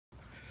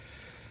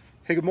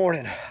Hey, good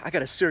morning. I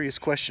got a serious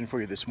question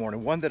for you this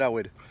morning, one that I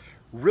would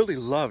really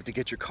love to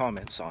get your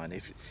comments on.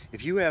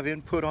 If you have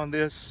input on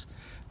this,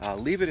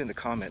 leave it in the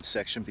comments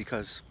section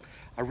because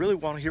I really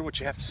want to hear what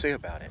you have to say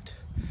about it.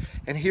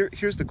 And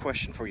here's the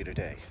question for you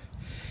today.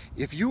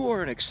 If you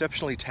are an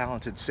exceptionally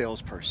talented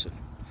salesperson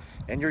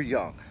and you're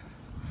young,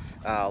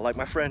 like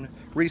my friend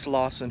Reese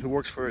Lawson, who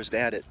works for his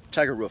dad at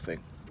Tiger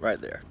Roofing,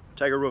 right there,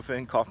 Tiger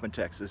Roofing, Kaufman,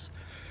 Texas.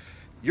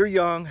 You're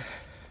young,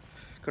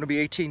 going to be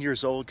 18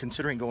 years old,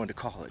 considering going to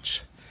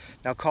college.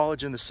 Now,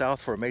 college in the South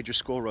for a major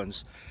school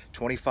runs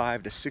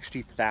 $25,000 to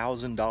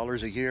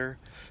 $60,000 a year.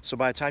 So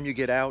by the time you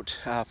get out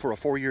for a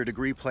 4-year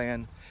degree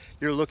plan,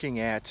 you're looking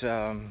at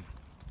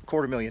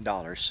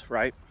 $250,000,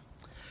 right?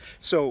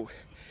 So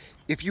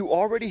if you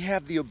already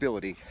have the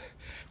ability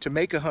to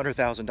make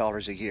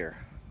 $100,000 a year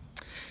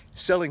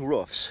selling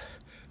roofs,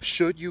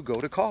 should you go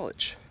to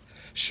college?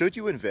 Should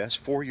you invest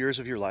 4 years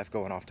of your life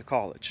going off to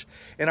college?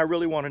 And I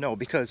really want to know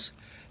because,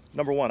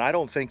 number one, I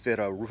don't think that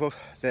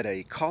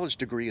a college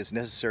degree is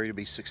necessary to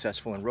be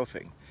successful in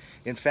roofing.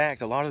 In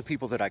fact, a lot of the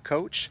people that I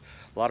coach,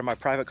 a lot of my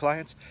private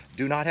clients,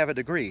 do not have a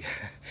degree.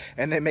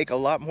 And they make a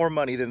lot more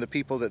money than the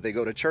people that they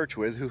go to church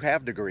with who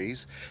have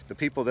degrees, the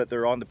people that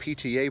they're on the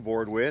PTA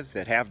board with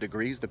that have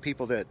degrees, the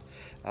people that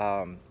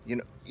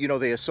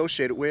they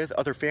associate it with,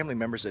 other family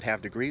members that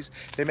have degrees.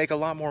 They make a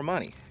lot more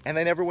money. And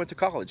they never went to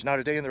college, not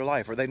a day in their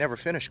life, or they never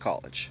finished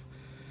college.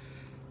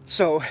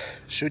 So,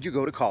 should you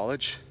go to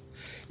college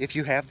if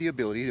you have the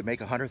ability to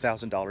make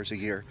 $100,000 a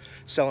year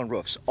selling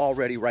roofs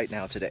already right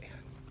now today?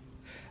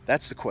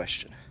 That's the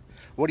question.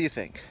 What do you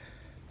think?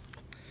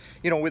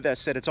 With that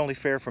said, it's only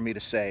fair for me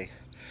to say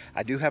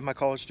I do have my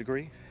college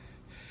degree,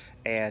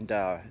 and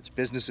it's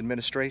business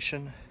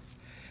administration,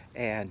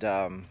 and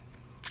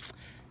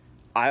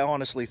I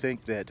honestly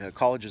think that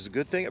college is a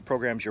good thing. It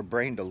programs your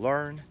brain to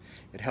learn.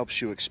 It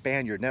helps you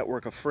expand your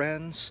network of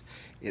friends.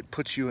 It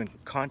puts you in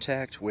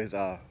contact with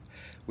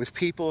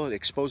people. It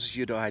exposes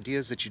you to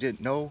ideas that you didn't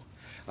know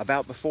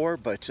about before.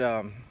 But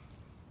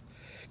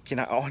can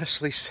I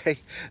honestly say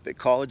that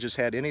college has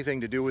had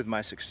anything to do with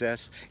my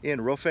success in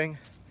roofing?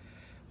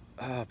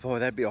 Oh boy,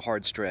 that'd be a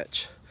hard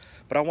stretch.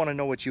 But I want to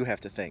know what you have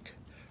to think.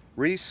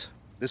 Reese,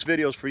 this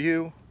video's for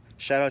you.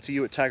 Shout out to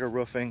you at Tiger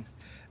Roofing.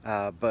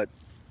 But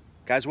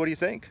guys, what do you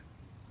think?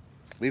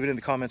 Leave it in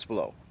the comments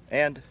below.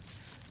 And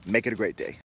make it a great day.